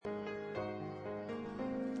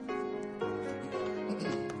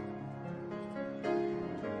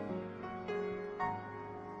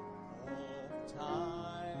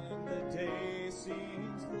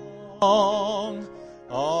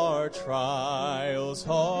Our trials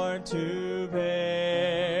hard to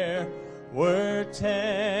bear, we're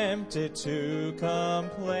tempted to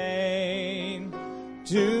complain,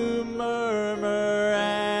 to murmur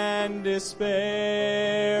and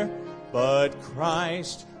despair, but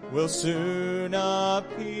Christ will soon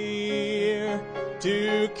appear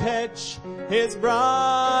to catch his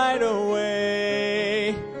bride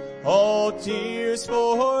away. All tears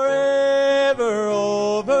forever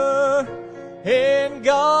over in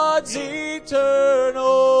God's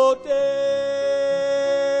eternal day.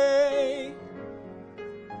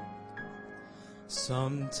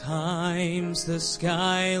 Sometimes the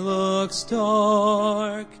sky looks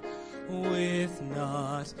dark with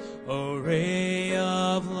not a ray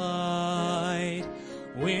of light.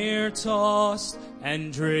 We're tossed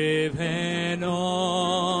and driven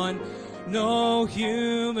on, no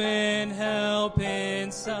human help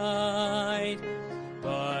in sight.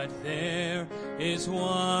 But there is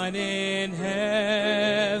one in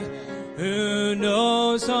heaven who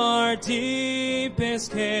knows our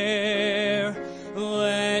deepest care.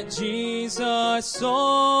 Let Jesus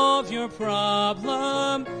solve your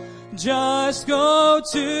problem. Just go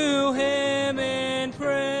to him in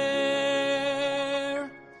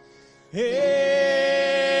prayer.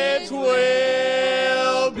 It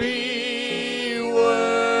will be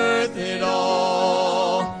worth it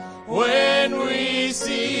all when we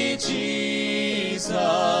see Jesus.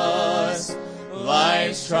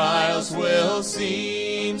 Life's trials will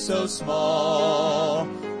seem so small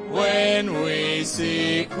when we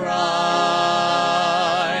see Christ.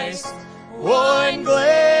 One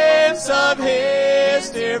glimpse of his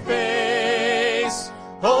dear face,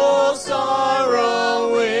 all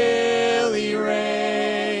sorrow will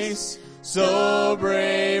erase. So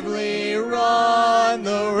bravely run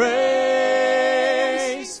the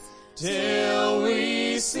race till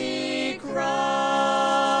we see Christ.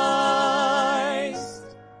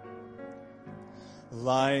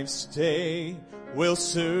 Life's day will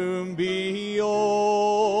soon be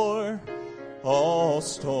o'er, all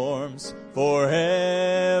storms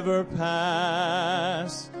forever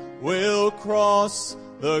past. We'll cross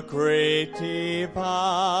the great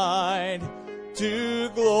divide to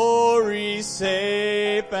glory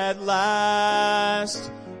safe at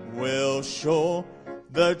last. We'll show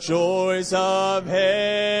the joys of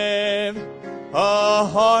heaven, a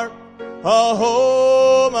harp, a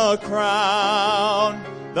home, a crown.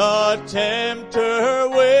 The tempter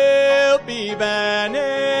will be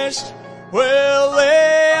banished. We'll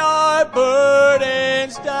lay our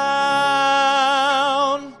burdens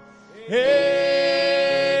down.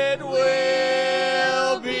 It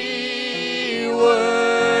will be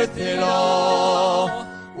worth it all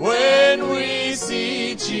when we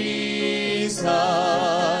see Jesus.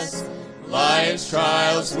 Life's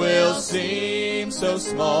trials will seem so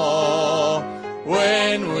small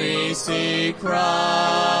when we see Christ.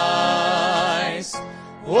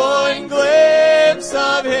 One glimpse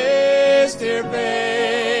of his dear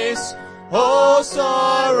face, all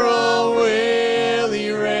sorrow will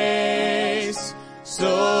erase.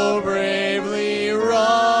 So bravely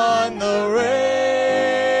run the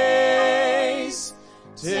race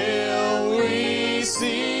till we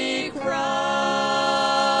see Christ.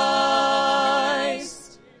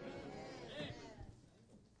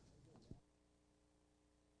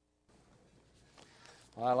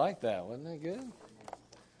 I like that. Wasn't that good?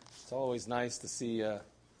 It's always nice to see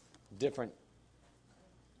different,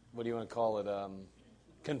 what do you want to call it,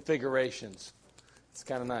 configurations. It's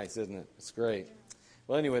kind of nice, isn't it? It's great.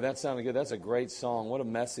 Well, anyway, that sounded good. That's a great song. What a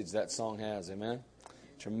message that song has, amen?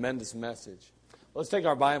 Tremendous message. Let's take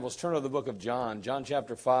our Bibles, turn to the book of John, John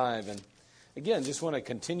chapter 5. And again, just want to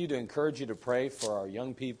continue to encourage you to pray for our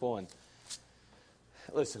young people. And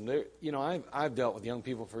listen, I've dealt with young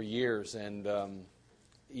people for years, and,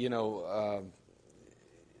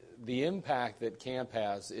 the impact that camp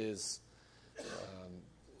has is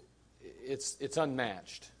it's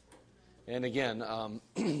unmatched. And again, I'm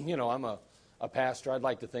a pastor. I'd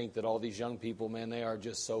like to think that all these young people, man, they are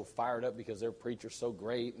just so fired up because their preacher's so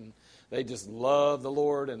great, and they just love the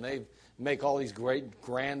Lord, and they make all these great,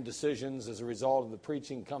 grand decisions as a result of the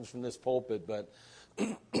preaching that comes from this pulpit. But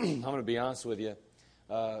I'm going to be honest with you.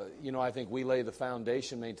 I think we lay the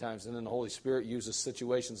foundation many times, and then the Holy Spirit uses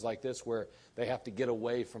situations like this where they have to get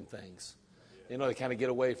away from things. They kind of get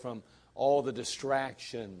away from all the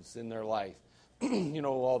distractions in their life.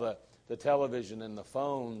 All the television and the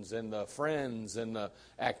phones and the friends and the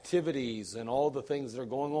activities and all the things that are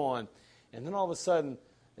going on. And then all of a sudden,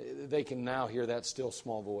 they can now hear that still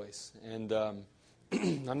small voice. And I'm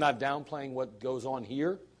not downplaying what goes on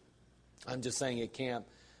here. I'm just saying at camp,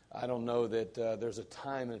 I don't know that there's a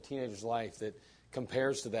time in a teenager's life that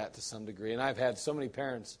compares to that to some degree. And I've had so many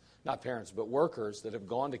parents, not parents, but workers that have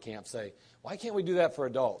gone to camp say, why can't we do that for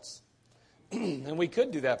adults? And we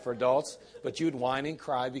could do that for adults, but you'd whine and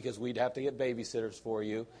cry because we'd have to get babysitters for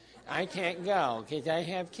you. I can't go because I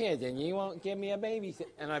have kids and you won't give me a babysitter.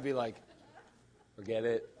 And I'd be like, forget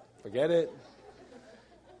it.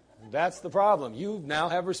 That's the problem. You now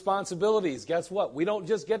have responsibilities. Guess what? We don't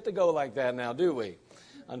just get to go like that now, do we?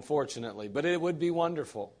 Unfortunately. But it would be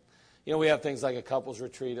wonderful. You know, we have things like a couples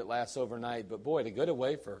retreat. It lasts overnight. But boy, to get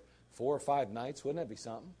away for 4 or 5 nights, wouldn't that be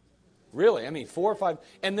something? Really, I mean, 4 or 5.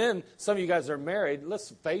 And then some of you guys are married.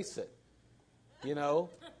 Let's face it. You know,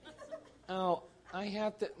 oh, I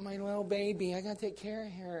have to, my little baby, I got to take care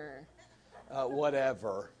of her.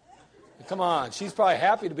 Whatever. Come on, she's probably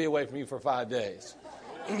happy to be away from you for 5 days.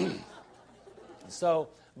 So,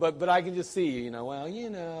 but I can just see, you know, well, you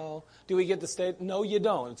know, do we get to stay? No, you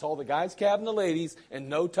don't. It's all the guys, cabin, the ladies, and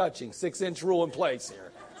no touching. 6-inch rule in place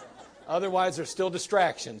here. Otherwise, there's still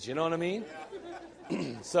distractions. You know what I mean?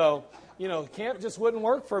 So, you know, camp just wouldn't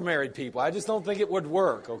work for married people. I just don't think it would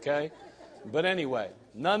work, okay? But anyway,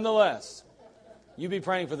 nonetheless, you be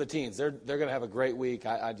praying for the teens. They're going to have a great week.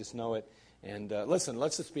 I just know it. And listen,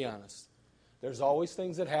 let's just be honest. There's always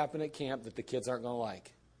things that happen at camp that the kids aren't going to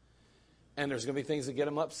like. And there's going to be things that get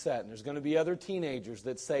them upset. And there's going to be other teenagers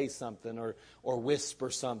that say something or whisper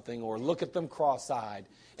something or look at them cross-eyed.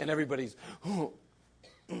 And everybody's,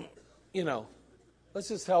 you know, let's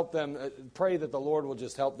just help them. Pray that the Lord will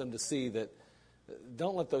just help them to see that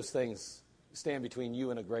don't let those things stand between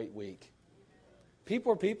you and a great week.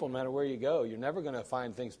 People are people no matter where you go. You're never going to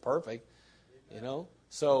find things perfect, you know.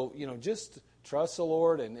 So, you know, just trust the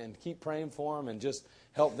Lord and keep praying for them and just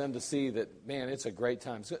help them to see that, man, it's a great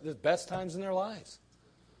time. It's the best times in their lives.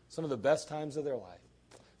 Some of the best times of their life.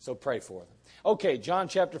 So pray for them. Okay, John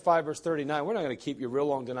chapter 5, verse 39. We're not going to keep you real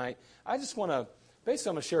long tonight. I just want to, basically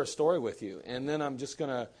I'm going to share a story with you. And then I'm just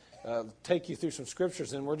going to take you through some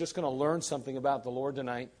scriptures. And we're just going to learn something about the Lord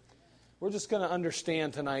tonight. We're just going to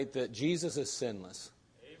understand tonight that Jesus is sinless.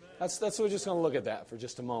 Amen. That's we're just going to look at that for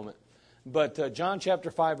just a moment. But John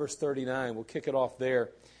chapter 5, verse 39, we'll kick it off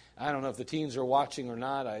there. I don't know if the teens are watching or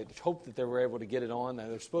not. I hope that they were able to get it on.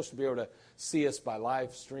 They're supposed to be able to see us by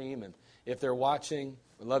live stream. And if they're watching,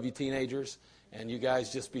 we love you teenagers. And you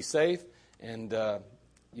guys just be safe. And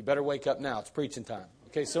you better wake up now. It's preaching time.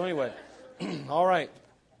 Okay, so anyway, all right.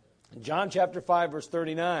 John chapter 5, verse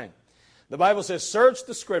 39. The Bible says, search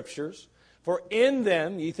the Scriptures, for in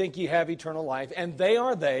them ye think ye have eternal life, and they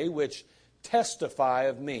are they which testify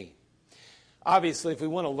of me. Obviously, if we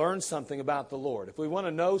want to learn something about the Lord, if we want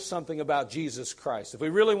to know something about Jesus Christ, if we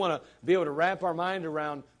really want to be able to wrap our mind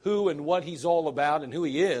around who and what He's all about and who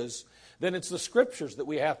He is, then it's the Scriptures that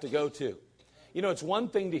we have to go to. You know, it's one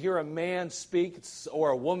thing to hear a man speak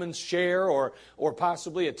or a woman share or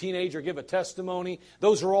possibly a teenager give a testimony.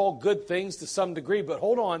 Those are all good things to some degree. But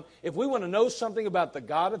hold on, if we want to know something about the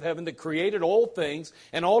God of heaven that created all things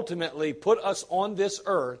and ultimately put us on this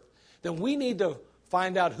earth, then we need to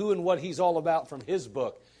find out who and what He's all about from His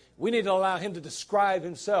book. We need to allow Him to describe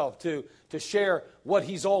Himself, to share what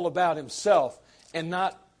He's all about Himself, and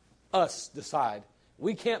not us decide.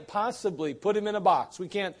 We can't possibly put Him in a box. We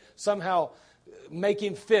can't somehow make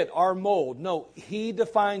Him fit our mold. No, He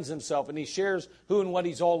defines Himself, and He shares who and what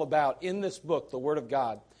He's all about in this book, the Word of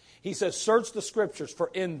God. He says, search the Scriptures,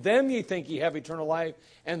 for in them ye think ye have eternal life,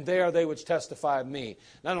 and they are they which testify of me.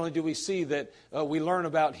 Not only do we see that we learn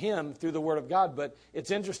about Him through the Word of God, but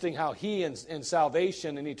it's interesting how He and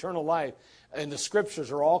salvation and eternal life and the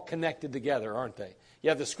Scriptures are all connected together, aren't they? You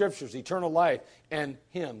have the Scriptures, eternal life, and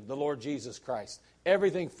Him, the Lord Jesus Christ.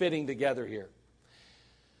 Everything fitting together here.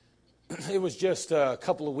 It was just a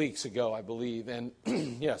couple of weeks ago, I believe, and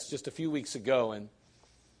yes, just a few weeks ago, and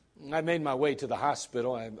I made my way to the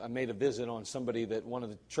hospital. I made a visit on somebody that one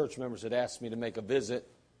of the church members had asked me to make a visit.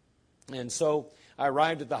 And so I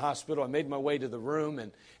arrived at the hospital. I made my way to the room.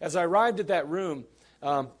 And as I arrived at that room,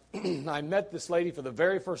 I met this lady for the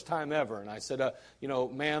very first time ever. And I said,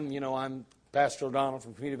 ma'am, I'm Pastor O'Donnell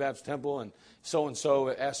from Community Baptist Temple, and so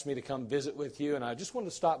asked me to come visit with you. And I just wanted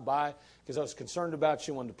to stop by because I was concerned about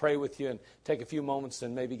you, wanted to pray with you and take a few moments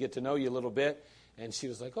and maybe get to know you a little bit. And she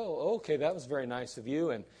was like, oh, okay, that was very nice of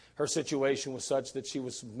you. And her situation was such that she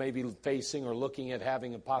was maybe facing or looking at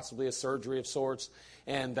having possibly a surgery of sorts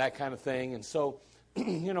and that kind of thing. And so,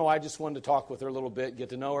 I just wanted to talk with her a little bit, get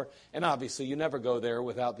to know her. And obviously, you never go there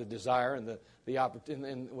without the desire and the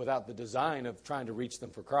opportunity and without the design of trying to reach them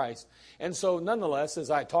for Christ. And so, nonetheless,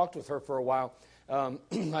 as I talked with her for a while, I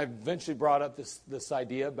eventually brought up this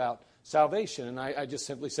idea about salvation. And I just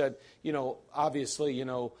simply said, obviously,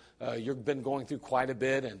 you've been going through quite a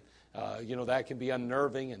bit, and, that can be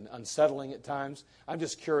unnerving and unsettling at times. I'm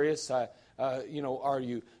just curious, do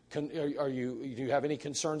you have any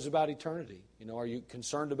concerns about eternity? Are you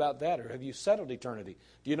concerned about that, or have you settled eternity?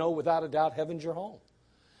 Do you know without a doubt heaven's your home?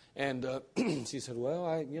 And she said, well,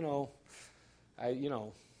 I've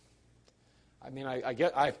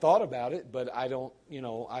thought about it, but I don't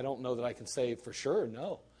know that I can say for sure,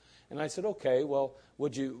 no. And I said, okay, well,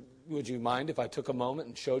 would you mind if I took a moment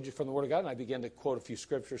and showed you from the Word of God? And I began to quote a few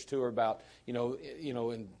scriptures to her about, in 1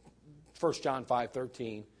 John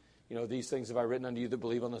 5:13, these things have I written unto you that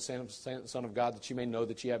believe on the Son of God, that you may know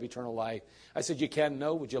that you have eternal life. I said, you can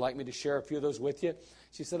know. Would you like me to share a few of those with you?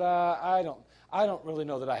 She said, I don't really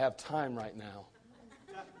know that I have time right now.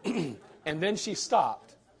 And then she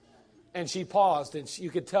stopped, and she paused, and you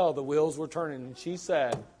could tell the wheels were turning, and she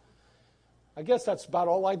said, I guess that's about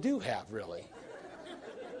all I do have, really.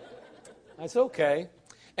 I said, okay.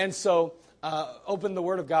 And so opened the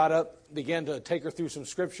Word of God up, began to take her through some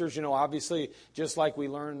scriptures. Obviously, just like we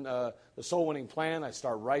learned the soul-winning plan, I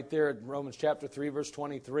start right there at Romans chapter 3, verse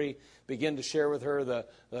 23, begin to share with her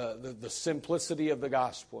the simplicity of the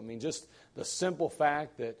gospel. I mean, just the simple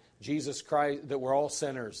fact that Jesus Christ, that we're all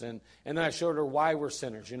sinners. And then I showed her why we're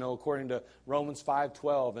sinners, according to Romans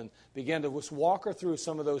 5:12, and began to just walk her through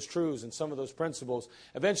some of those truths and some of those principles.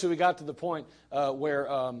 Eventually, we got to the point where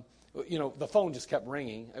the phone just kept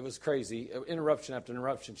ringing. It was crazy. Interruption after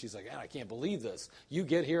interruption. She's like, I can't believe this. You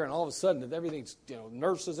get here, and all of a sudden, everything's,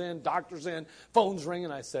 nurses in, doctors in, phone's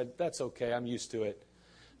ringing. I said, that's okay. I'm used to it.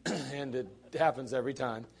 And it happens every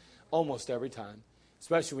time, almost every time,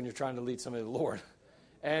 especially when you're trying to lead somebody to the Lord.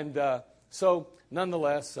 And so,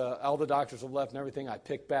 nonetheless, all the doctors have left and everything. I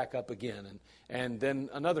pick back up again. And then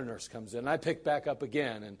another nurse comes in. And I pick back up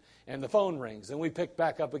again. And the phone rings. And we pick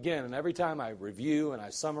back up again. And every time I review and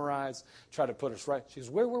I summarize, try to put us right. She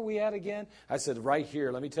goes, where were we at again? I said, right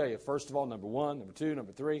here. Let me tell you. First of all, number 1, number 2,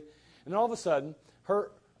 number 3. And then all of a sudden,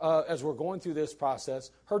 as we're going through this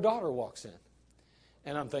process, her daughter walks in.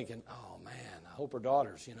 And I'm thinking, oh, man, I hope her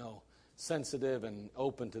daughter's, sensitive and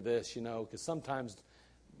open to this, because sometimes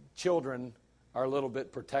children are a little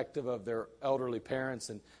bit protective of their elderly parents.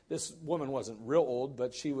 And this woman wasn't real old,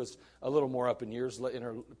 but she was a little more up in years, in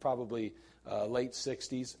her probably late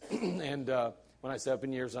 60s. And when I say up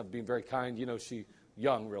in years, I'm being very kind. She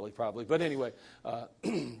young, really, probably. But anyway,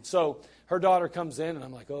 so her daughter comes in, and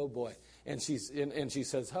I'm like, oh, boy. And she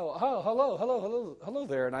says, hello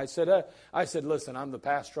there. And I said, listen, I'm the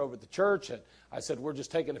pastor over at the church. And I said, we're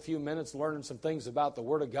just taking a few minutes learning some things about the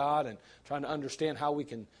Word of God and trying to understand how we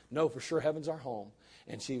can know for sure heaven's our home.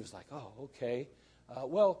 And she was like, oh, okay.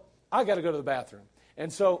 Well, I got to go to the bathroom.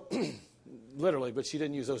 And so, literally, but she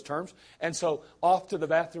didn't use those terms. And so off to the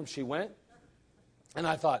bathroom she went. And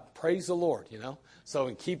I thought, praise the Lord, So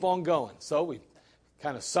we keep on going. So we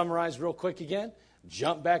kind of summarized real quick again.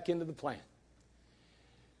 Jump back into the plan.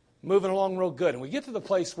 Moving along real good. And we get to the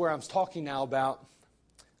place where I'm talking now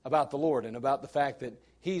about the Lord and about the fact that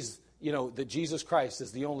He's, that Jesus Christ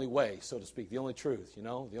is the only way, so to speak, the only truth, the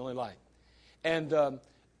only light. And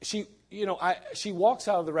she walks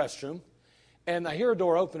out of the restroom, and I hear a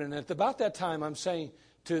door open, and at about that time I'm saying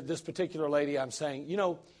to this particular lady, I'm saying,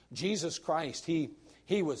 Jesus Christ, He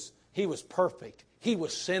was perfect. He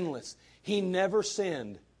was sinless. He never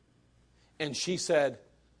sinned. And she said,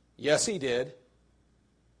 yes, He did.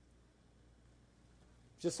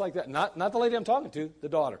 Just like that. Not the lady I'm talking to, the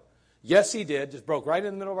daughter. Yes, He did. Just broke right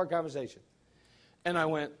in the middle of our conversation. And I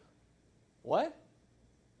went, what?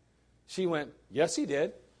 She went, yes, He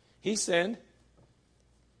did. He sinned.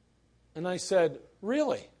 And I said,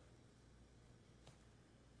 really?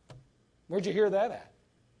 Where'd you hear that at?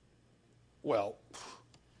 Well,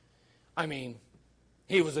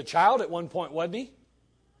 he was a child at one point, wasn't he?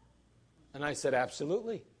 And I said,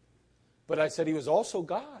 absolutely. But I said, He was also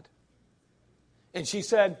God. And she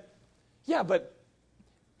said, yeah, but,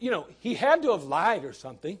 He had to have lied or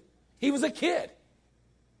something. He was a kid.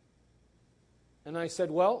 And I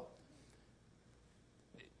said, well,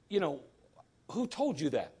 who told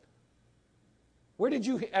you that? Where did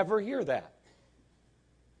you ever hear that?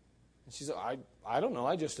 And she said, I don't know.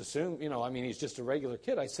 I just assumed, he's just a regular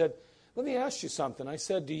kid. I said, let me ask you something. I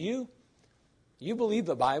said, do you believe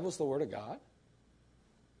the Bible's the Word of God?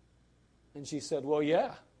 And she said, well,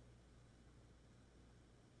 yeah.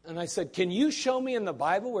 And I said, can you show me in the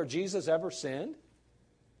Bible where Jesus ever sinned?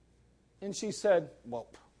 And she said, well,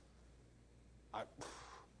 and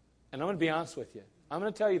I'm going to be honest with you. I'm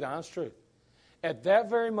going to tell you the honest truth. At that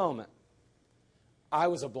very moment, I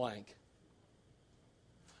was a blank.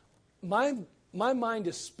 My my mind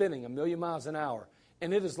is spinning 1,000,000 miles an hour,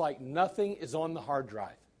 and it is like nothing is on the hard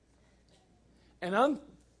drive. And I'm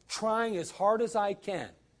trying as hard as I can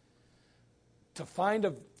to find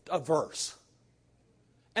a verse.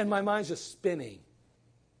 And my mind's just spinning.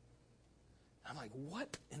 I'm like,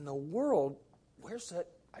 what in the world? Where's that?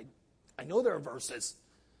 I know there are verses.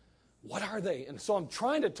 What are they? And so I'm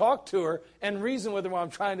trying to talk to her and reason with her while I'm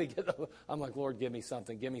trying to get them. I'm like, Lord, give me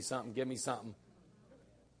something, give me something, give me something.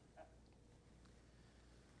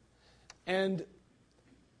 And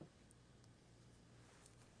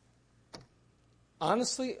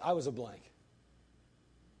honestly, I was a blank.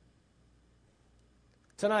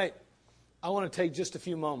 Tonight, I want to take just a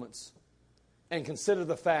few moments and consider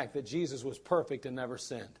the fact that Jesus was perfect and never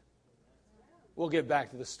sinned. We'll get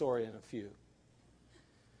back to the story in a few.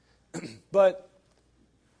 But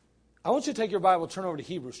I want you to take your Bible, turn over to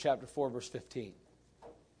Hebrews chapter 4, verse 15.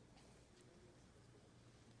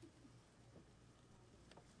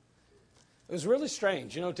 It was really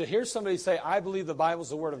strange, to hear somebody say, I believe the Bible's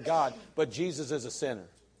the Word of God, but Jesus is a sinner.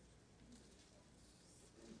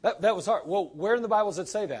 That was hard. Well, where in the Bible does it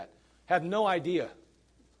say that? Have no idea.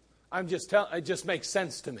 It just makes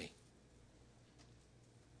sense to me.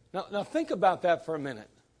 Now think about that for a minute.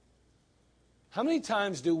 How many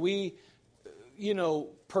times do we,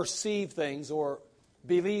 perceive things or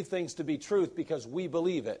believe things to be truth because we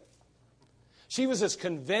believe it? She was as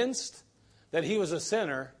convinced that he was a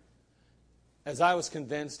sinner as I was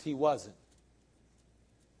convinced he wasn't.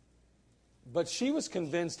 But she was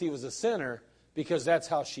convinced he was a sinner because that's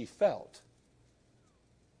how she felt.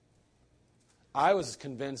 I was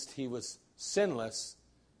convinced he was sinless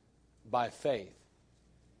by faith.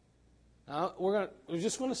 Now, we're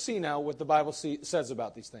just going to see now what the Bible says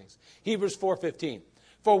about these things. Hebrews 4:15.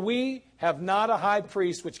 For we have not a high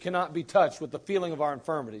priest which cannot be touched with the feeling of our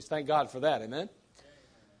infirmities. Thank God for that. Amen?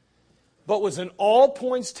 But was in all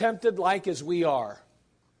points tempted like as we are,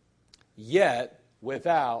 yet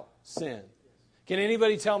without sin. Can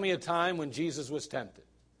anybody tell me a time when Jesus was tempted?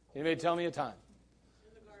 Anybody tell me a time?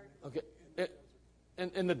 In the garden.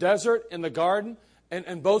 Okay. In the desert, in the garden,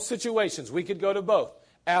 and both situations. We could go to both.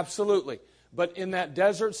 Absolutely. But in that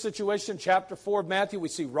desert situation, chapter 4 of Matthew, we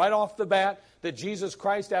see right off the bat that Jesus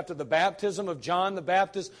Christ, after the baptism of John the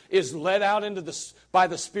Baptist, is led out by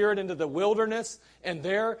the Spirit into the wilderness. And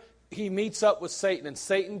there he meets up with Satan, and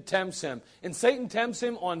Satan tempts him. And Satan tempts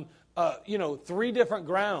him on, 3 different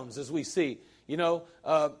grounds, as we see. We know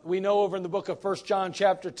over in the book of 1 John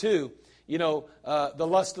chapter 2, the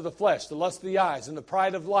lust of the flesh, the lust of the eyes, and the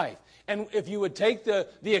pride of life. And if you would take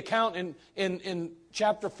the account in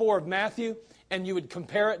chapter 4 of Matthew, and you would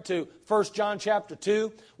compare it to 1 John chapter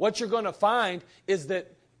 2, what you're going to find is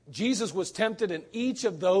that Jesus was tempted in each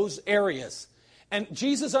of those areas. And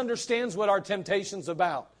Jesus understands what our temptation's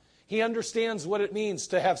about. He understands what it means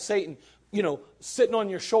to have Satan, sitting on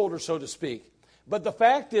your shoulder, so to speak. But the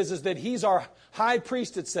fact is that he's our high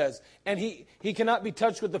priest, it says, and he cannot be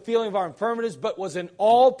touched with the feeling of our infirmities, but was in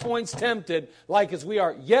all points tempted, like as we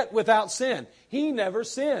are, yet without sin. He never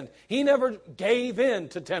sinned. He never gave in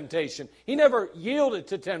to temptation. He never yielded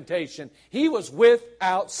to temptation. He was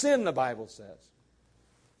without sin, the Bible says.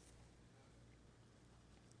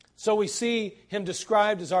 So we see him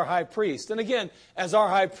described as our high priest. And again, as our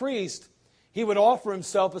high priest, he would offer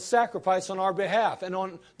himself a sacrifice on our behalf and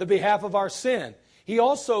on the behalf of our sin. He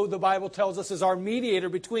also, the Bible tells us, is our mediator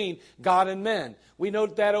between God and men. We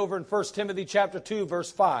note that over in 1 Timothy chapter 2,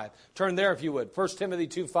 verse 5. Turn there if you would. 1 Timothy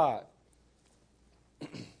 2:5.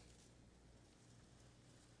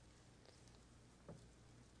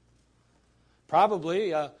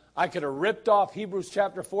 Probably, I could have ripped off Hebrews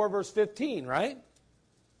chapter 4, verse 15, right?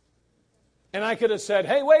 And I could have said,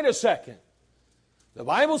 hey, wait a second. The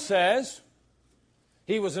Bible says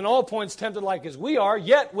he was in all points tempted like as we are,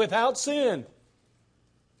 yet without sin.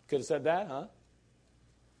 Could have said that, huh?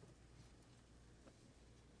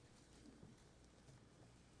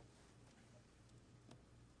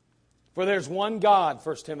 For there's one God,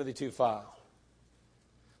 1 Timothy 2:5.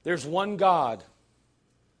 There's one God.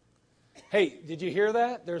 Hey, did you hear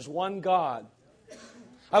that? There's one God.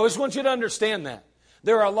 I just want you to understand that.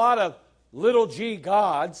 There are a lot of little g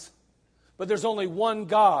gods, but there's only one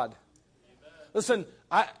God. Listen,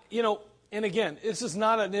 and again, this is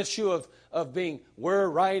not an issue of being we're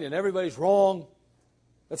right and everybody's wrong.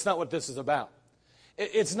 That's not what this is about.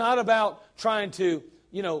 It's not about trying to,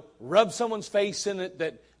 rub someone's face in it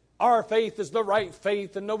that our faith is the right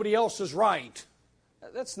faith and nobody else is right.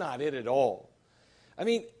 That's not it at all.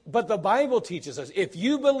 But the Bible teaches us, if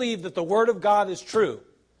you believe that the Word of God is true,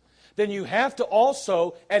 then you have to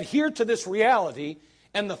also adhere to this reality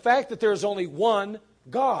and the fact that there is only one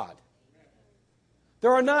God.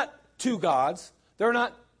 There are not 2 gods. There are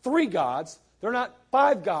not 3 gods. There are not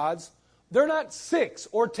 5 gods. There are not 6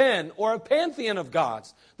 or 10 or a pantheon of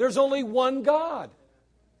gods. There's only one God.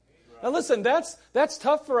 Now listen, that's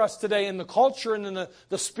tough for us today in the culture and in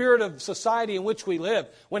the spirit of society in which we live.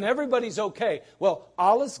 When everybody's okay. Well,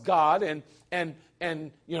 Allah's God and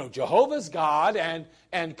Jehovah's God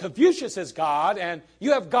and Confucius is God and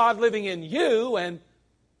you have God living in you and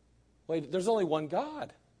wait, there's only one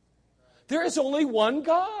God. There is only one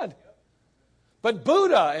God. But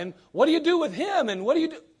Buddha, and what do you do with him? And what do you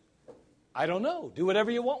do? I don't know. Do whatever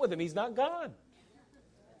you want with him. He's not God.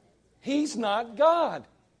 He's not God.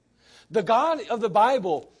 The God of the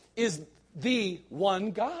Bible is the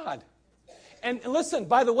one God. And listen,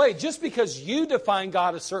 by the way, just because you define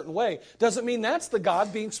God a certain way doesn't mean that's the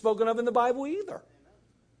God being spoken of in the Bible either.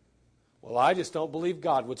 Well, I just don't believe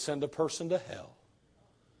God would send a person to hell.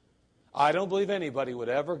 I don't believe anybody would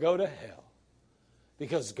ever go to hell.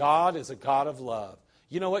 Because God is a God of love.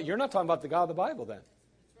 You know what? You're not talking about the God of the Bible then.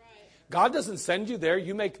 God doesn't send you there.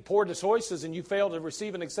 You make poor choices and you fail to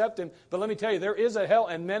receive and accept Him. But let me tell you, there is a hell,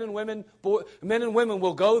 and men and women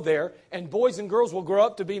will go there, and boys and girls will grow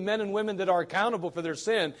up to be men and women that are accountable for their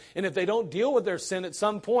sin. And if they don't deal with their sin at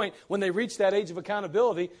some point, when they reach that age of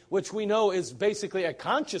accountability, which we know is basically a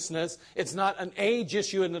consciousness, it's not an age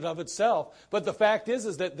issue in and of itself. But the fact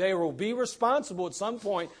is that they will be responsible at some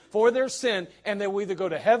point for their sin, and they will either go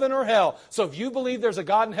to heaven or hell. So if you believe there's a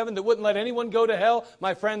God in heaven that wouldn't let anyone go to hell,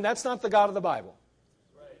 my friend, that's not the God of the Bible.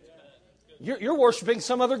 You're worshiping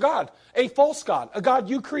some other God, a false God, a God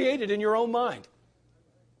you created in your own mind.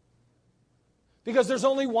 Because there's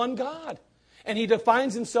only one God. And He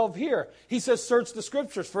defines Himself here. He says, search the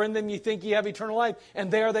Scriptures, for in them you think ye have eternal life, and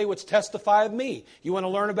they are they which testify of me. You want to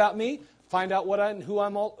learn about me? Find out what I'm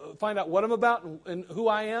about and who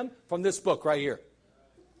I am from this book right here.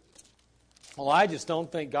 Well, I just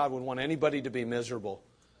don't think God would want anybody to be miserable.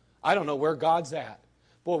 I don't know where God's at.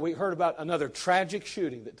 Boy, we heard about another tragic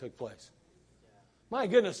shooting that took place. My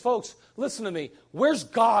goodness, folks, listen to me. Where's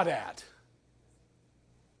God at?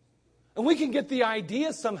 And we can get the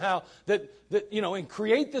idea somehow that and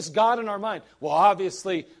create this God in our mind. Well,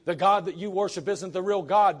 obviously, the God that you worship isn't the real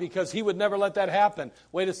God because He would never let that happen.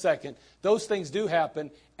 Wait a second. Those things do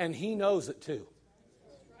happen, and He knows it too.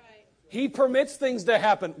 He permits things to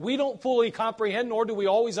happen. We don't fully comprehend, nor do we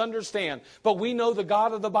always understand. But we know the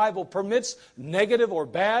God of the Bible permits negative or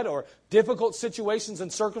bad or difficult situations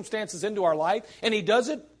and circumstances into our life. And He does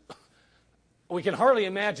it, we can hardly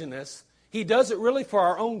imagine this, He does it really for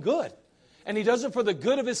our own good. And He does it for the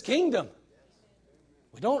good of His kingdom.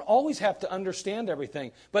 We don't always have to understand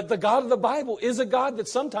everything. But the God of the Bible is a God that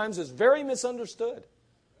sometimes is very misunderstood.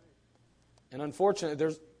 And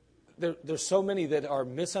unfortunately, there's so many that are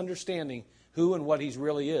misunderstanding who and what He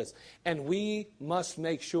really is. And we must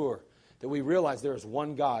make sure that we realize there is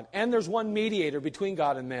one God. And there's one mediator between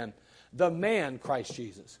God and men. The man, Christ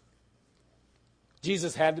Jesus.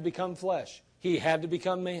 Jesus had to become flesh. He had to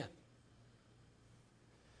become man.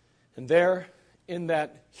 And there, in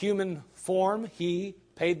that human form, He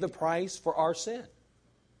paid the price for our sin.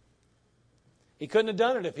 He couldn't have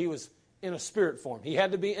done it if He was in a spirit form. He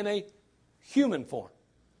had to be in a human form.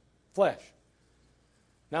 Flesh.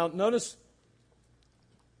 Now notice,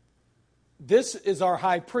 this is our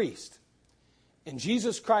high priest. And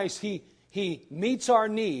Jesus Christ, He meets our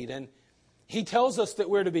need, and He tells us that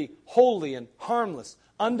we're to be holy and harmless,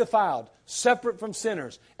 undefiled, separate from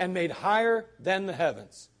sinners, and made higher than the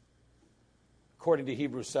heavens, according to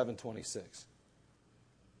Hebrews 7:26.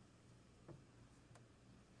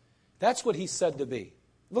 That's what He's said to be.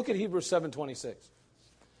 Look at Hebrews 7:26.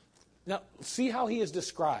 Now, see how He is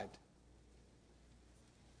described.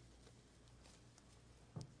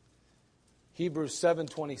 Hebrews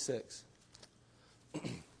 7:26.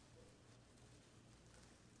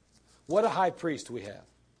 What a high priest we have.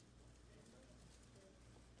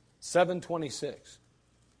 7:26.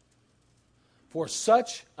 For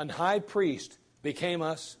such an high priest became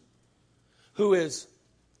us, who is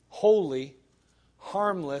holy,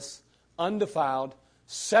 harmless, undefiled,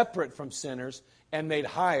 separate from sinners, and made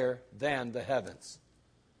higher than the heavens.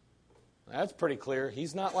 That's pretty clear.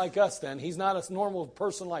 He's not like us then. He's not a normal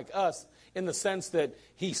person like us in the sense that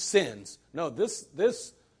He sins. No,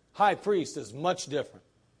 this high priest is much different.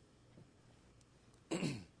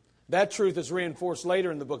 That truth is reinforced later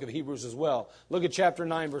in the book of Hebrews as well. Look at chapter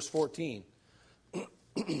 9, verse 14.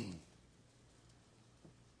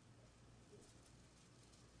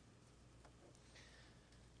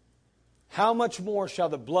 How much more shall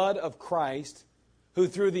the blood of Christ, who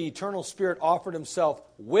through the eternal Spirit offered Himself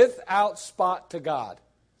without spot to God,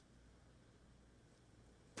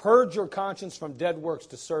 Purge your conscience from dead works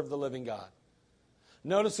to serve the living God.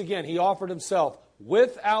 Notice again, he offered himself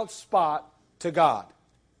without spot to God.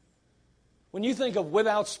 When you think of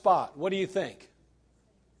without spot, what do you think?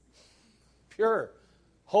 Pure,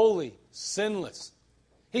 holy, sinless.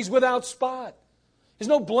 He's without spot. There's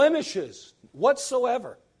no blemishes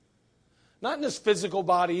whatsoever. Not in his physical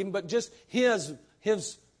body even, but just his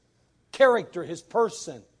character, his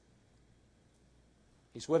person.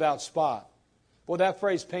 He's without spot. Well, that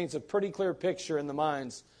phrase paints a pretty clear picture in the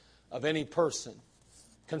minds of any person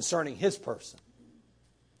concerning his person.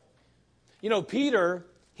 You know, Peter,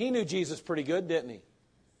 he knew Jesus pretty good, didn't he?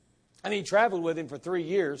 And he traveled with him for 3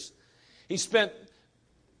 years. He spent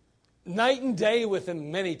night and day with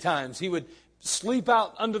him many times. He would sleep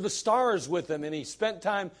out under the stars with him, and he spent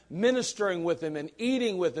time ministering with him and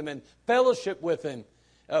eating with him and fellowshiping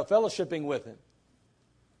with him.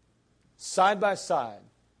 Side by side.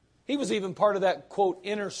 He was even part of that, quote,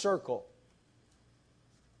 inner circle.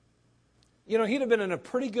 You know, he'd have been in a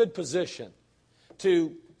pretty good position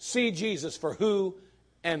to see Jesus for who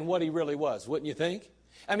and what he really was, wouldn't you think?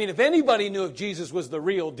 I mean, if anybody knew if Jesus was the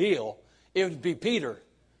real deal, it would be Peter.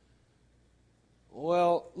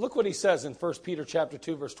 Well, look what he says in 1 Peter chapter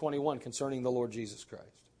 2, verse 21 concerning the Lord Jesus Christ.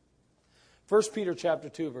 1 Peter chapter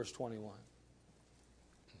 2, verse 21.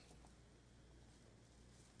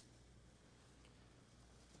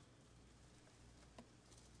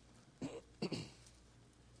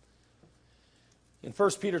 In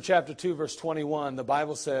 1 Peter chapter 2, verse 21, the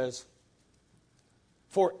Bible says,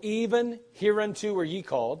 "For even hereunto were ye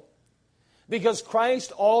called, because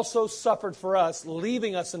Christ also suffered for us,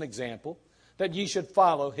 leaving us an example, that ye should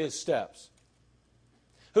follow his steps.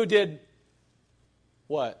 Who did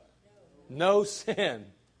what? No sin."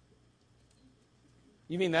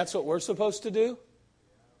 You mean that's what we're supposed to do?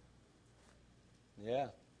 Yeah.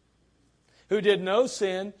 "Who did no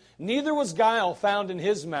sin, neither was guile found in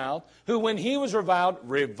his mouth, who when he was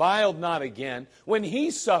reviled not again. When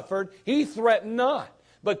he suffered, he threatened not,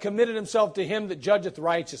 but committed himself to him that judgeth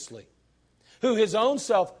righteously. Who his own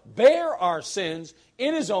self bare our sins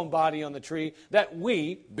in his own body on the tree, that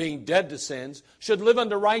we, being dead to sins, should live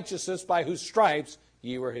unto righteousness, by whose stripes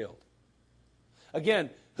ye were healed." Again,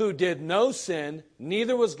 who did no sin,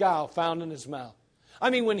 neither was guile found in his mouth. I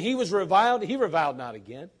mean, when he was reviled, he reviled not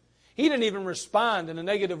again. He didn't even respond in a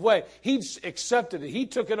negative way. He accepted it. He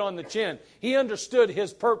took it on the chin. He understood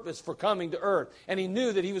his purpose for coming to earth. And he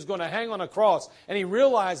knew that he was going to hang on a cross. And he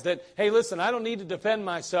realized that, hey, listen, I don't need to defend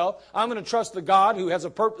myself. I'm going to trust the God who has a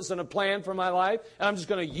purpose and a plan for my life. And I'm just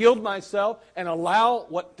going to yield myself and allow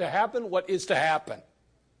what is to happen.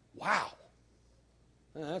 Wow.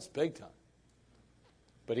 That's big time.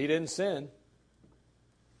 But he didn't sin.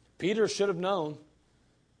 Peter should have known.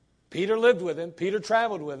 Peter lived with him. Peter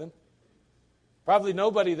traveled with him. Probably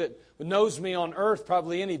nobody that knows me on earth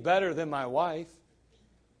probably any better than my wife.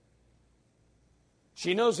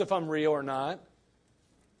 She knows if I'm real or not.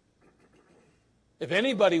 If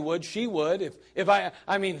anybody would, she would.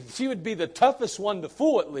 I mean, she would be the toughest one to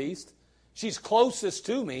fool at least. She's closest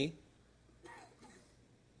to me.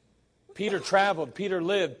 Peter traveled. Peter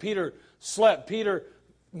lived. Peter slept. Peter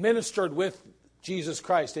ministered with Jesus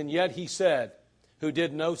Christ. And yet he said, "Who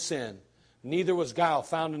did no sin, neither was guile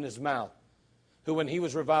found in his mouth. Who when he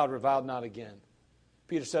was reviled not again."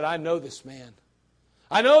 Peter said, "I know this man.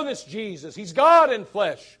 I know this Jesus. He's God in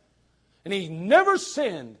flesh. And he never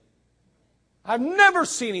sinned. I've never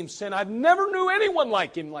seen him sin. I've never knew anyone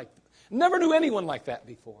like him. Never knew anyone like that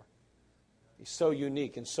before." He's so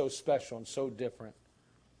unique and so special and so different.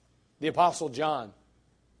 The Apostle John.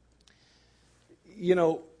 You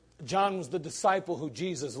know, John was the disciple who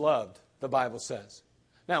Jesus loved, the Bible says.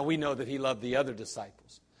 Now, we know that he loved the other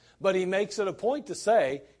disciples. But he makes it a point to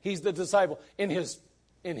say he's the disciple in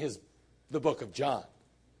the book of John.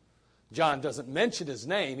 John doesn't mention his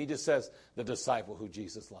name. He just says the disciple who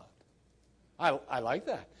Jesus loved. I like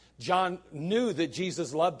that. John knew that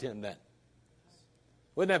Jesus loved him then.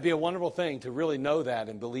 Wouldn't that be a wonderful thing to really know that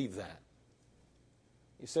and believe that?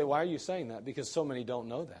 You say, why are you saying that? Because so many don't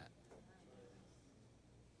know that.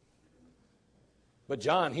 But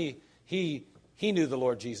John, he knew the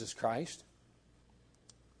Lord Jesus Christ.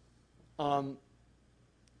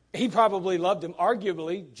 He probably loved him.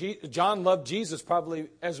 Arguably, John loved Jesus probably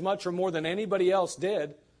as much or more than anybody else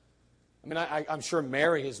did. I mean, I'm sure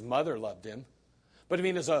Mary, his mother, loved him. But I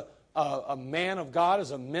mean, as a man of God,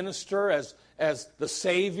 as a minister, as the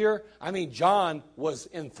Savior, I mean, John was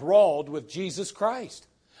enthralled with Jesus Christ.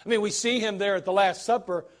 I mean, we see him there at the Last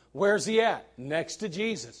Supper. Where's he at? Next to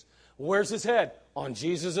Jesus. Where's his head? On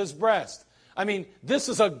Jesus' breast. I mean, this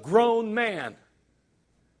is a grown man.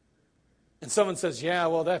 And someone says, yeah,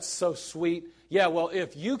 well, that's so sweet. Yeah, well,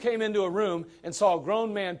 if you came into a room and saw a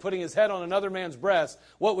grown man putting his head on another man's breast,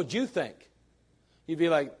 what would you think? You'd be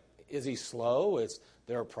like, is he slow? Is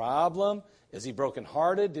there a problem? Is he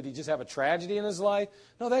brokenhearted? Did he just have a tragedy in his life?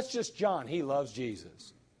 No, that's just John. He loves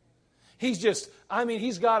Jesus. He's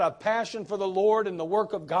got a passion for the Lord and the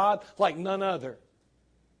work of God like none other.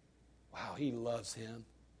 Wow, he loves him.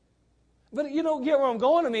 But you don't get where I'm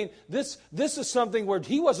going. I mean, this is something where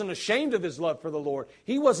he wasn't ashamed of his love for the Lord.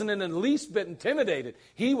 He wasn't in the least bit intimidated.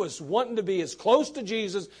 He was wanting to be as close to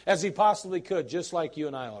Jesus as he possibly could, just like you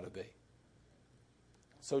and I ought to be.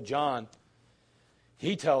 So John,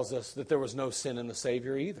 he tells us that there was no sin in the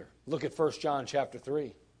Savior either. Look at 1 John chapter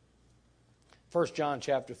 3. 1 John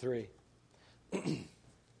chapter 3.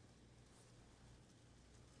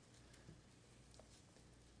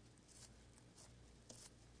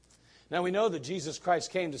 Now we know that Jesus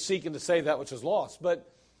Christ came to seek and to save that which was lost,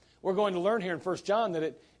 but we're going to learn here in 1 John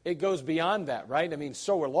that it goes beyond that, right? I mean,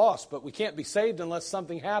 so we're lost, but we can't be saved unless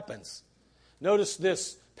something happens. Notice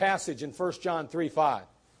this passage in 1 John 3:5.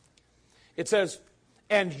 It says,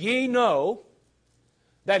 "And ye know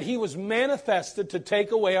that he was manifested to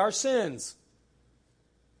take away our sins."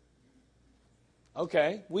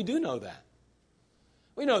 Okay, we do know that.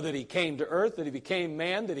 We know that he came to earth, that he became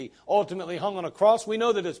man, that he ultimately hung on a cross. We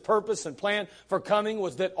know that his purpose and plan for coming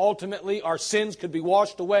was that ultimately our sins could be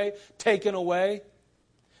washed away, taken away.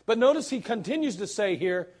 But notice he continues to say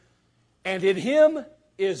here, "And in him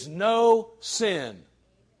is no sin."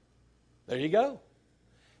 There you go.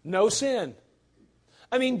 No sin.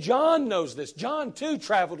 I mean, John knows this. John, too,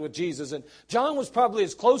 traveled with Jesus, and John was probably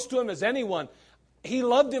as close to him as anyone. He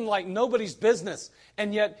loved him like nobody's business.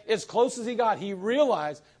 And yet, as close as he got, he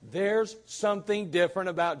realized there's something different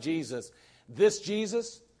about Jesus. This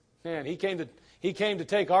Jesus, man, he came to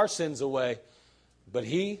take our sins away. But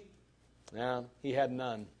he had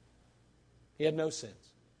none. He had no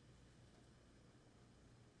sins.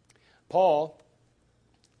 Paul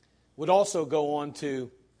would also go on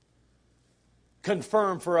to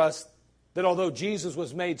confirm for us that although Jesus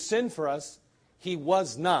was made sin for us, he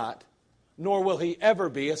was not, nor will he ever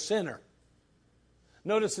be, a sinner.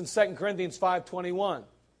 Notice in 2 Corinthians 5:21.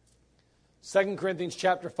 2 Corinthians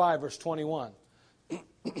chapter 5, verse 21.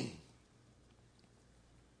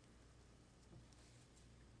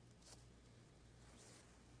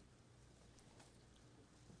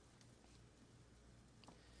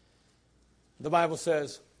 The Bible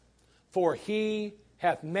says, "For he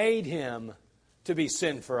hath made him to be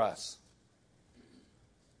sin for us."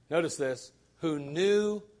 Notice this, "who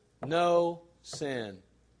knew no sin."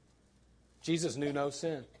 Jesus knew no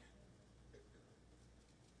sin.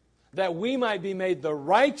 "That we might be made the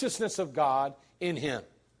righteousness of God in him."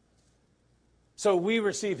 So we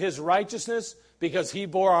receive his righteousness because he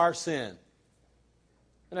bore our sin.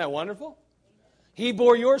 Isn't that wonderful? He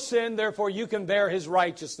bore your sin, therefore you can bear his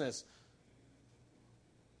righteousness.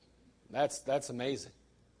 That's amazing.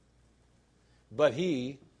 But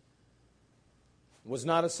he was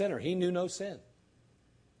not a sinner. He knew no sin.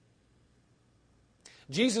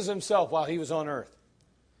 Jesus himself, while he was on earth,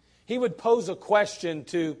 he would pose a question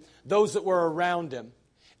to those that were around him.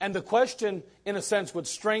 And the question, in a sense, would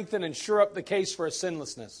strengthen and shore up the case for his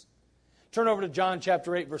sinlessness. Turn over to John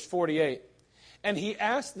chapter 8, verse 48. And he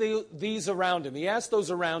asked these around him, he asked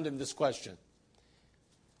those around him this question.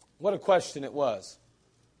 What a question it was.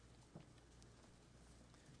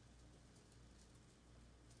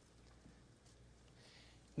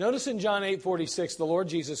 Notice in John 8:46, the Lord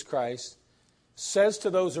Jesus Christ says to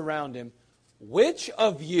those around him, "Which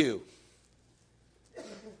of you,"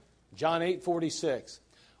 John 8:46,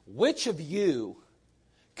 "which of you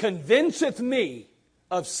convinceth me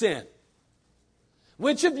of sin?"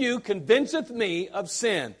 Which of you convinceth me of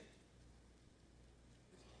sin?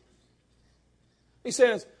 He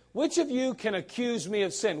says, which of you can accuse me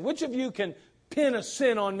of sin? Which of you can pin a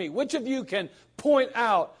sin on me? Which of you can point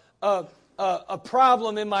out a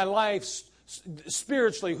problem in my life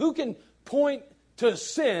spiritually? Who can point to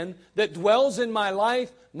sin that dwells in my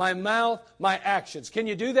life, my mouth, my actions? Can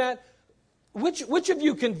you do that? Which of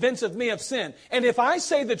you convinceth me of sin? And if I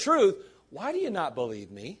say the truth, why do you not believe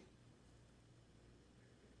me?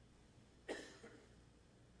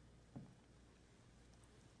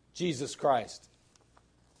 Jesus Christ,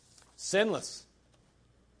 sinless,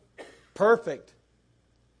 perfect,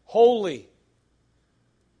 holy,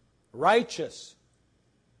 righteous.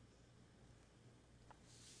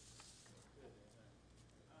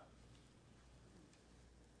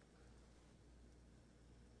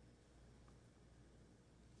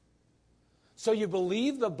 So you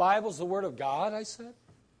believe the Bible's the Word of God, I said?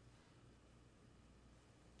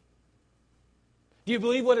 Do you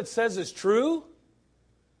believe what it says is true?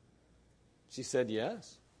 She said,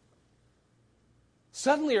 yes.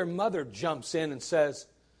 Suddenly her mother jumps in and says,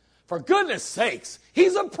 for goodness sakes,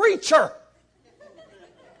 he's a preacher.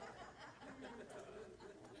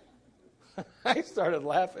 I started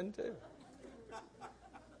laughing too.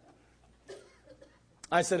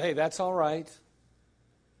 I said, hey, that's all right.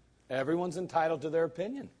 Everyone's entitled to their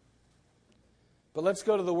opinion. But let's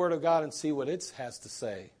go to the Word of God and see what it has to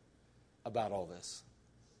say about all this.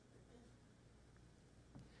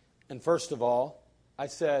 And first of all, I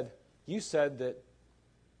said, you said that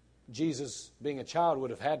Jesus, being a child,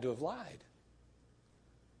 would have had to have lied.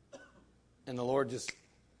 And the Lord just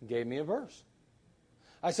gave me a verse.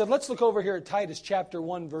 I said, let's look over here at Titus chapter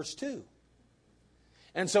 1, verse 2.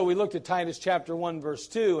 And so we looked at Titus chapter 1, verse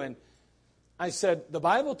 2, and I said, the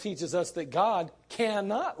Bible teaches us that God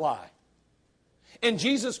cannot lie. And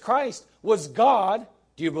Jesus Christ was God.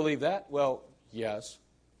 Do you believe that? Well, yes.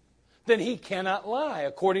 Then He cannot lie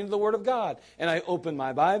according to the Word of God. And I opened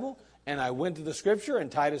my Bible, and I went to the Scripture in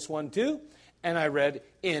Titus 1:2, and I read,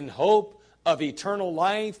 in hope of eternal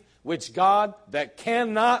life, which God that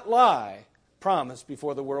cannot lie promised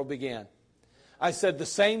before the world began. I said, the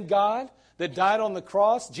same God that died on the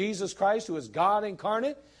cross, Jesus Christ, who is God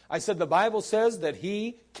incarnate, I said the Bible says that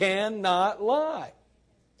He cannot lie.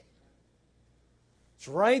 It's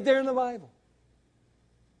right there in the Bible.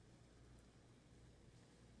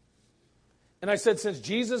 And I said, since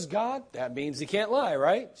Jesus is God, that means He can't lie,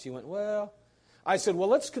 right? She went, well. I said, well,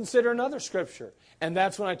 let's consider another scripture. And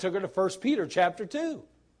that's when I took her to 1 Peter chapter 2.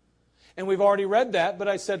 And we've already read that, but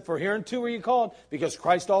I said, for hereunto were you called, because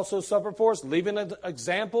Christ also suffered for us, leaving an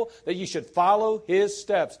example that you should follow His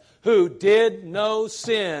steps, who did no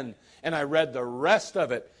sin. And I read the rest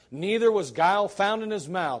of it. Neither was guile found in His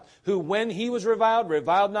mouth, who when He was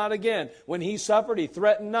reviled not again. When He suffered, He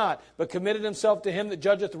threatened not, but committed Himself to Him that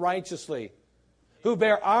judgeth righteously. Who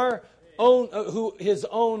His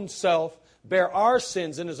own self bare our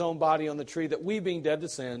sins in His own body on the tree, that we, being dead to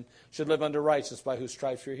sin, should live unto righteousness, by whose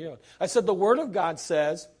stripes we are healed. I said the Word of God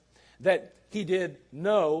says that He did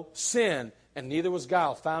no sin, and neither was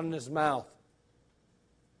guile found in His mouth.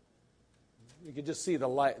 You could just see the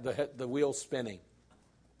wheel spinning.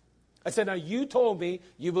 I said, now you told me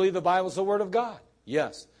you believe the Bible is the Word of God.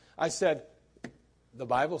 Yes. I said, the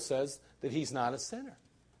Bible says that He's not a sinner.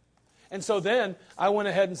 And so then I went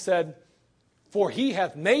ahead and said, for He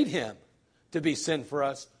hath made Him to be sin for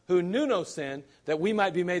us, who knew no sin, that we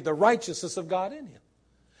might be made the righteousness of God in Him.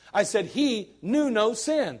 I said, He knew no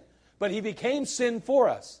sin, but He became sin for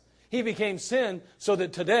us. He became sin so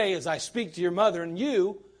that today, as I speak to your mother and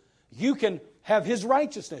you can have His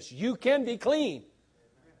righteousness. You can be clean.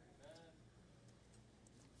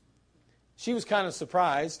 She was kind of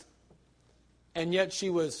surprised, and yet she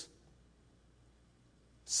was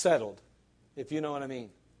settled, if you know what I mean.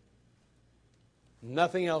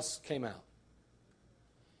 Nothing else came out.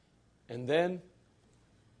 And then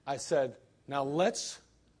I said, now let's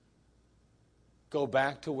go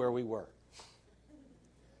back to where we were.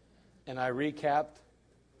 And I recapped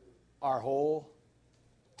our whole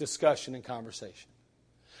discussion and conversation.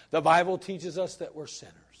 The Bible teaches us that we're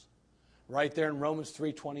sinners. Right there in Romans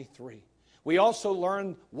 3:23. We also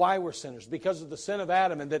learned why we're sinners, because of the sin of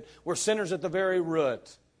Adam, and that we're sinners at the very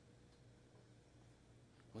root.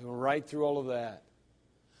 We went right through all of that.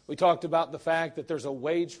 We talked about the fact that there's a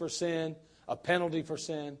wage for sin, a penalty for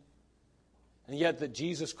sin, and yet that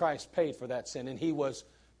Jesus Christ paid for that sin, and He was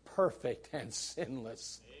perfect and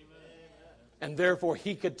sinless. Amen. And therefore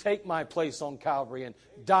He could take my place on Calvary and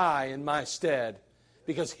die in my stead,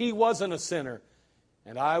 because He wasn't a sinner,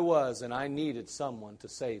 and I was, and I needed someone to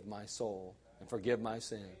save my soul and forgive my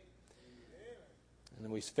sin. And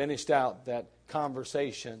then we finished out that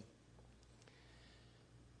conversation.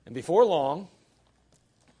 And before long,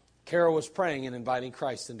 Carol was praying and inviting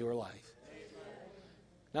Christ into her life.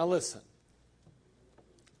 Now listen,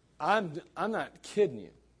 I'm not kidding you.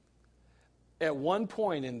 At one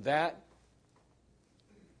point in that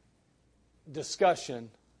discussion,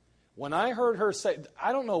 when I heard her say,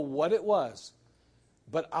 I don't know what it was,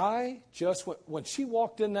 but I just went, when she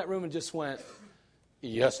walked in that room and just went,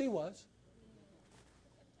 yes, He was.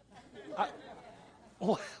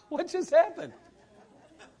 What just happened?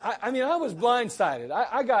 I mean, I was blindsided.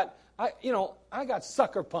 I got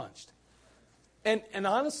sucker punched. And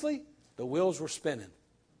honestly, the wheels were spinning.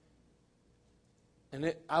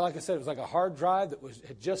 And like I said, it was like a hard drive that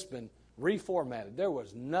had just been reformatted. There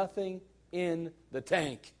was nothing in the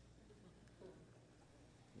tank.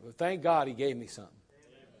 But thank God He gave me something.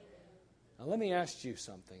 Now let me ask you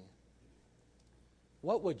something.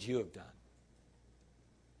 What would you have done?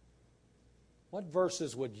 what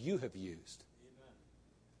verses would you have used?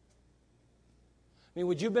 I mean,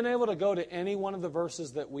 would you have been able to go to any one of the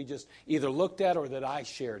verses that we just either looked at or that I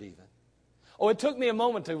shared even? Oh, it took me a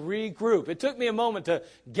moment to regroup. It took me a moment to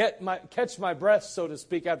catch my breath, so to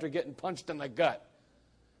speak, after getting punched in the gut.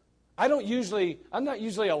 I'm not usually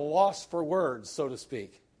a loss for words, so to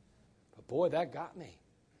speak. But boy, that got me.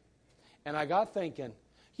 And I got thinking,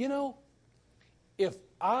 if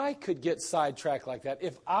I could get sidetracked like that,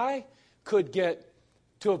 if I could get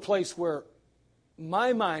to a place where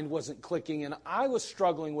my mind wasn't clicking and I was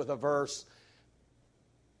struggling with a verse,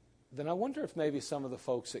 then I wonder if maybe some of the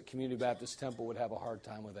folks at Community Baptist Temple would have a hard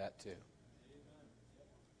time with that too.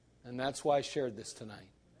 And that's why I shared this tonight.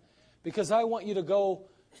 Because I want you to go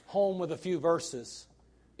home with a few verses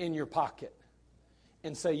in your pocket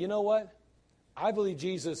and say, you know what? I believe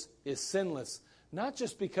Jesus is sinless, not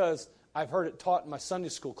just because I've heard it taught in my Sunday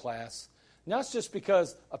school class, not just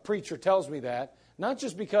because a preacher tells me that, not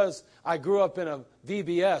just because I grew up in a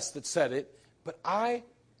VBS that said it, but I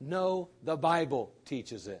know the Bible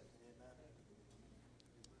teaches it.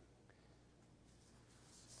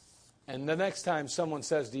 And the next time someone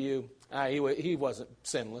says to you, he wasn't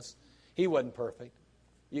sinless, he wasn't perfect,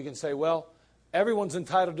 you can say, well, everyone's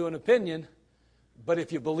entitled to an opinion, but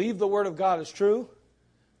if you believe the Word of God is true,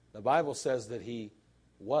 the Bible says that he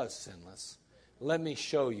was sinless. Let me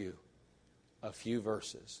show you a few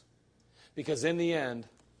verses. Because in the end,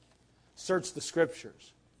 search the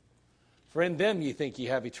Scriptures. For in them ye think ye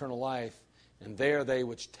have eternal life, and they are they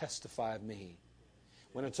which testify of me.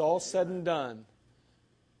 When it's all said and done,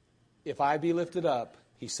 if I be lifted up,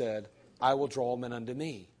 he said, I will draw men unto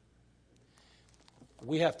me.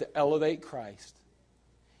 We have to elevate Christ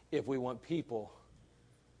if we want people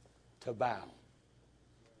to bow.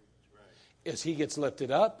 As he gets lifted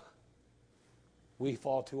up, we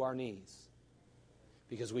fall to our knees.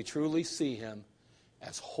 Because we truly see him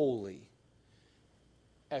as holy,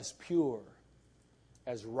 as pure,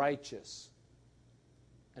 as righteous,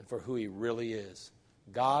 and for who he really is.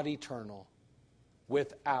 God eternal,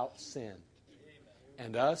 without sin.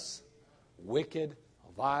 And us, wicked,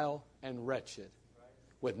 vile, and wretched,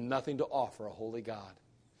 with nothing to offer a holy God.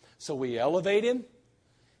 So we elevate him,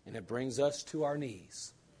 and it brings us to our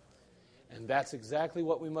knees. And that's exactly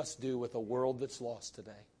what we must do with a world that's lost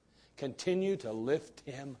today. Continue to lift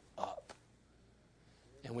him up.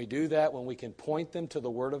 And we do that when we can point them to the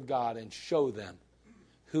Word of God and show them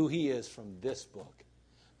who he is from this book.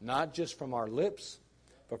 Not just from our lips,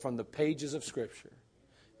 but from the pages of Scripture.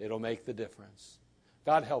 It'll make the difference.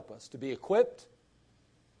 God help us to be equipped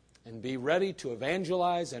and be ready to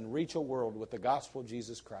evangelize and reach a world with the gospel of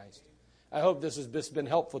Jesus Christ. I hope this has been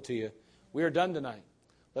helpful to you. We are done tonight.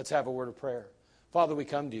 Let's have a word of prayer. Father, we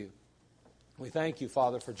come to you. We thank you,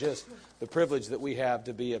 Father, for just the privilege that we have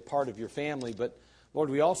to be a part of your family. But, Lord,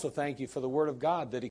 we also thank you for the Word of God that